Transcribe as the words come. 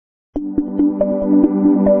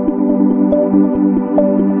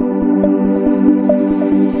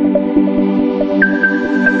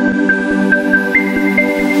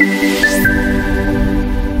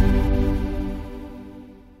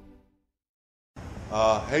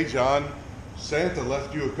Hey John, Santa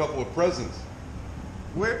left you a couple of presents.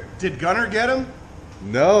 Where did Gunner get him?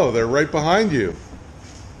 No, they're right behind you.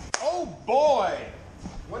 Oh boy!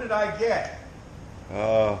 What did I get?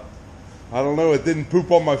 I don't know, it didn't poop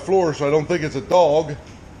on my floor, so I don't think it's a dog.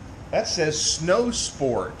 That says snow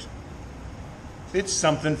sport. It's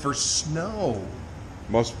something for snow.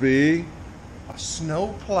 Must be. A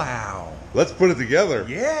snow plow. Let's put it together.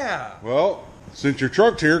 Yeah. Well, since you're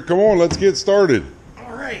trucked here, come on, let's get started.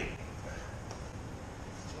 All right.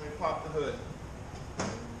 Let me pop the hood.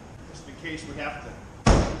 Just in case we have to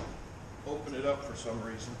open it up for some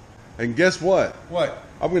reason. And guess what? What?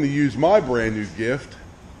 I'm going to use my brand new gift.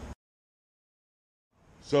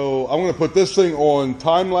 So I'm going to put this thing on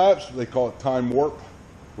time lapse. They call it time warp,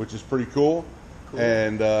 which is pretty cool.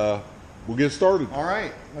 And we'll get started. All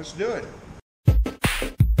right, let's do it.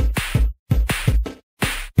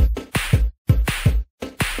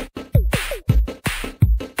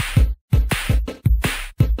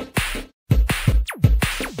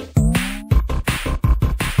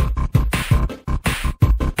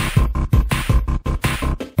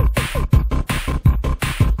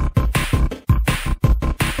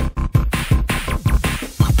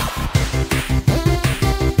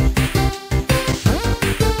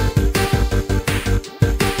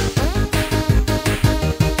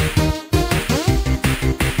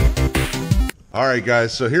 Alright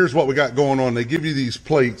guys, so here's what we got going on. They give you these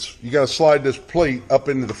plates. You got to slide this plate up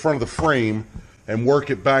into the front of the frame and work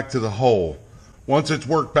it back to the hole. Once it's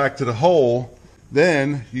worked back to the hole,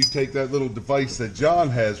 then you take that little device that John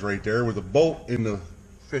has right there with a bolt in the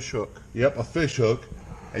Fish hook. Yep, a fish hook,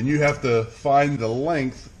 and you have to find the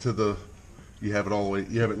length to the, you have it all the way,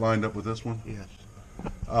 you have it lined up with this one? Yes.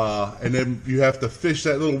 And then you have to fish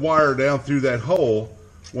that little wire down through that hole.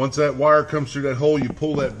 Once that wire comes through that hole, you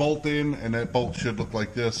pull that bolt in, and that bolt should look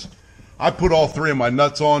like this. I put all three of my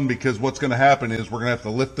nuts on because what's going to happen is we're going to have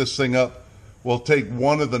to lift this thing up. We'll take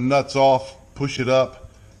one of the nuts off, push it up,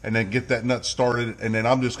 and then get that nut started, and then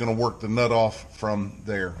I'm just going to work the nut off from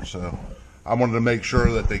there. So I wanted to make sure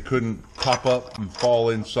that they couldn't pop up and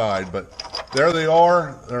fall inside, but there they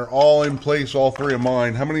are. They're all in place, all three of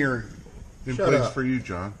mine. How many are in place for you,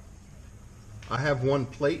 John? I have one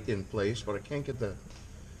plate in place, but I can't get the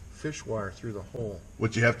fish wire through the hole.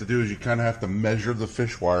 What you have to do is you kind of have to measure the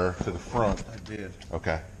fish wire to the front. I did.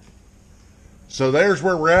 Okay. So there's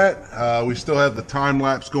where we're at. We still have the time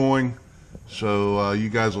lapse going. So you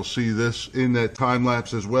guys will see this in that time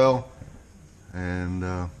lapse as well. And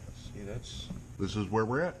See, this is where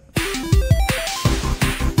we're at.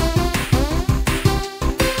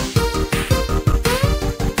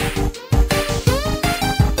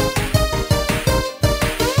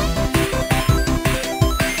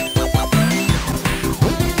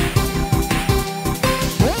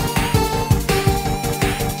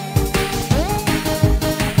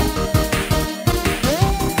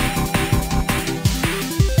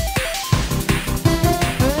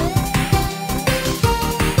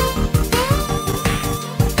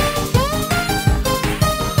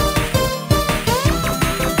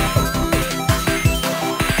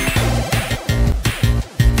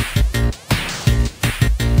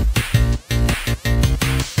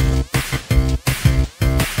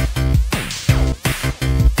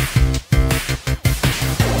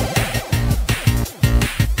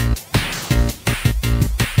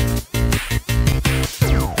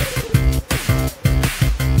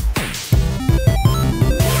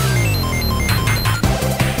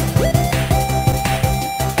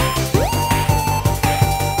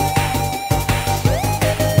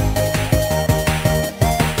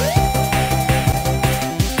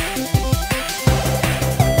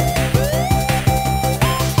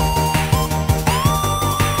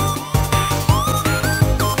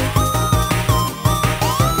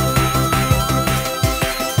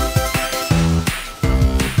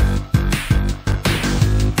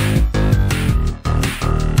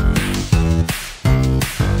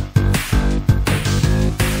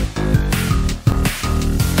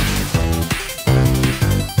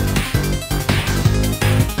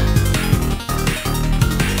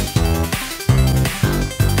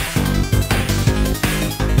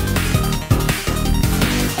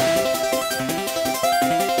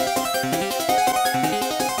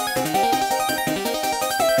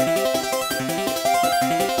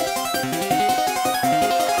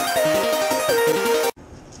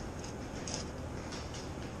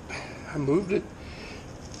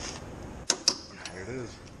 There it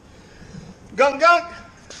is. Gunk, gunk.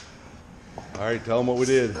 All right, tell them what we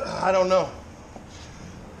did. I don't know.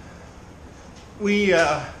 We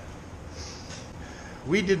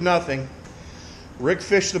did nothing. Rick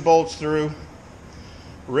fished the bolts through.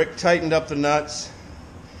 Rick tightened up the nuts.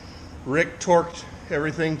 Rick torqued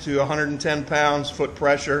everything to 110 pounds foot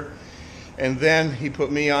pressure. And then he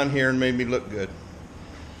put me on here and made me look good.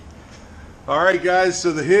 All right, guys,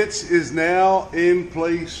 so the hitch is now in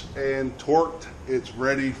place and torqued. It's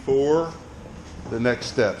ready for the next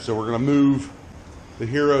step. So we're going to move the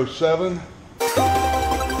Hero 7.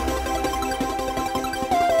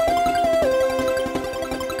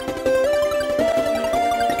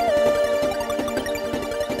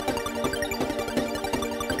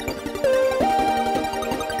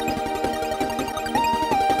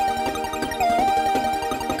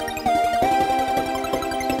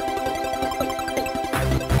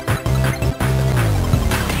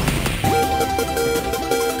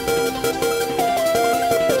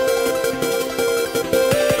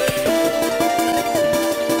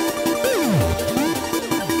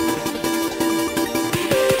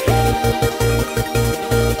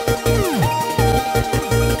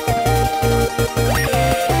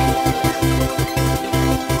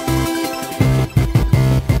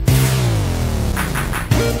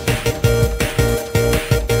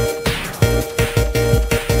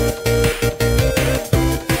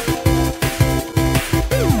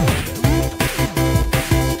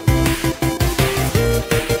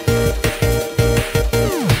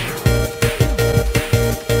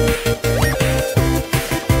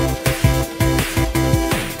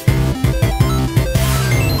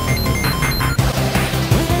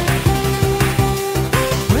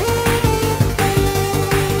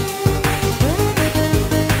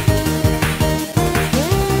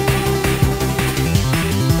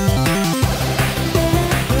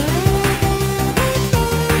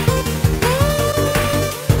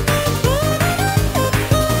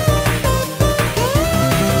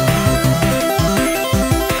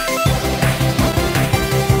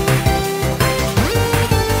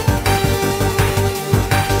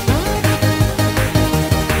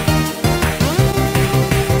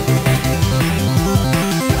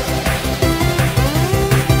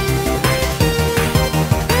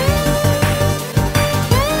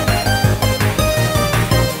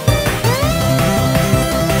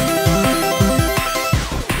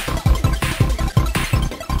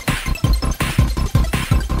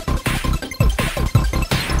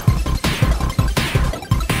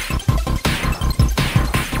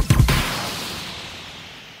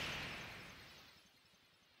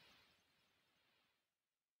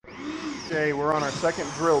 Okay, we're on our second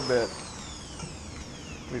drill bit.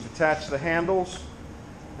 We've attached the handles,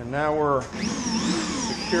 and now we're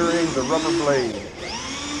securing the rubber blade.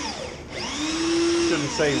 Shouldn't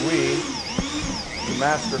say we, the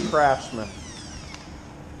master craftsman.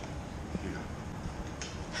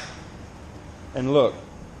 And look,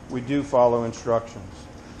 we do follow instructions.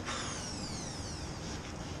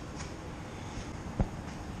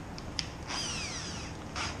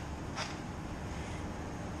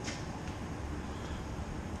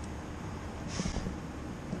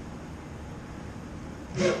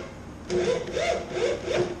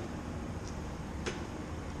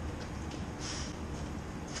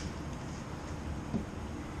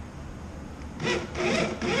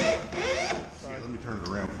 Let me turn it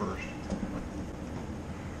around first.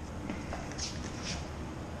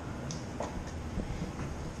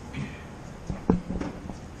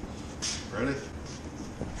 Ready?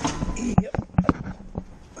 Yep.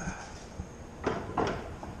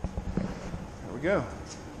 There we go.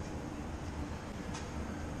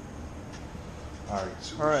 All right.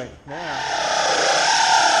 So All right, now.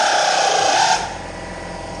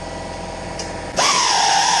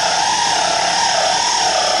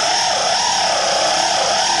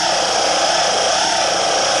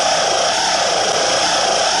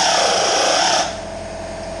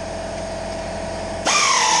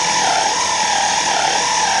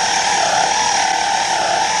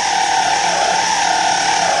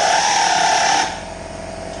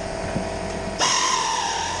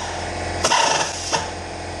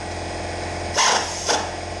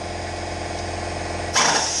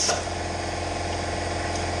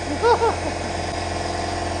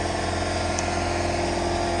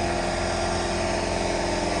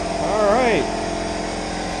 Alright,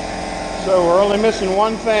 so we're only missing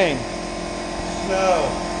one thing.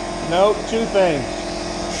 No. Nope, two things.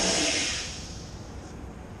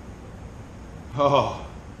 Oh,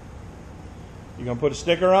 You gonna put a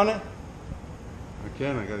sticker on it? I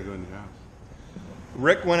can. I gotta go in the house.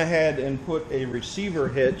 Rick went ahead and put a receiver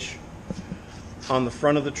hitch on the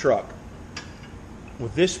front of the truck.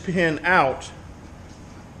 With this pin out,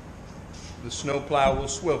 the snow plow will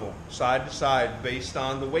swivel side to side based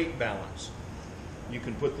on the weight balance. You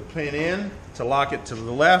can put the pin in to lock it to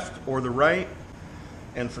the left or the right,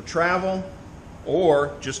 and for travel,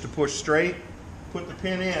 or just to push straight, put the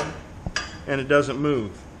pin in and it doesn't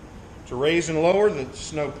move. To raise and lower the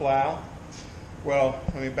snow plow, well,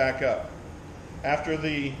 let me back up. After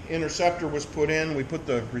the interceptor was put in, we put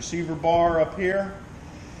the receiver bar up here,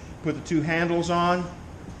 put the two handles on.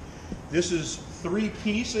 This is 3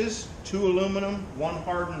 pieces, 2 aluminum, 1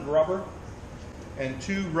 hardened rubber, and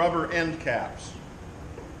 2 rubber end caps.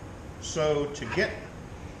 So to get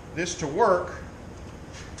this to work,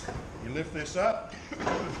 you lift this up,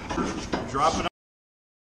 drop it up.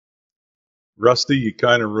 Rusty, you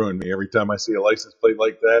kind of ruined me. Every time I see a license plate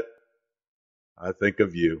like that, I think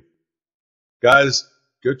of you. Guys,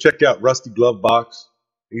 go check out Rusty Glove Box.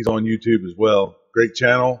 He's on YouTube as well. Great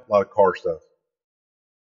channel, a lot of car stuff.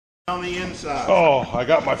 On the inside. Oh, I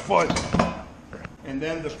got my foot. And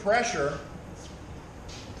then the pressure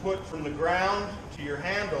put from the ground to your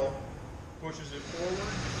handle pushes it forward.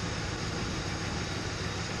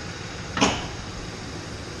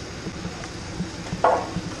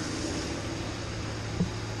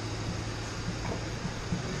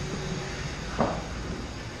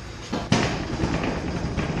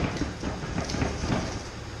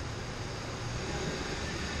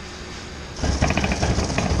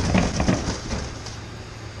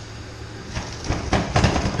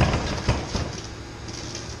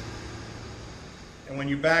 And when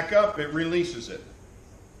you back up, it releases it.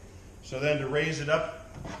 So then to raise it up,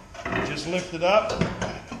 just lift it up,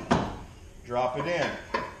 drop it in.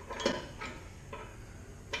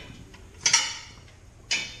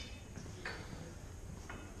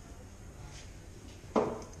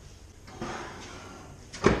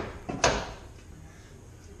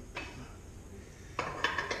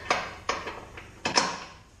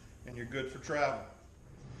 And you're good for travel.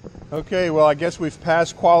 Okay, well, I guess we've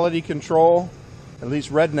passed quality control, at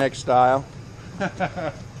least redneck style.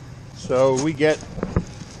 So we get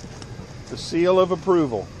the seal of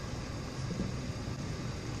approval.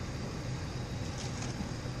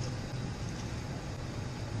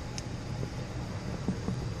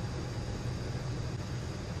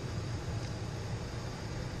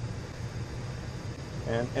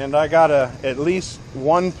 And I got at least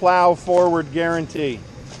 1 plow forward guarantee.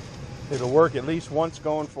 It'll work at least once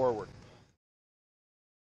going forward.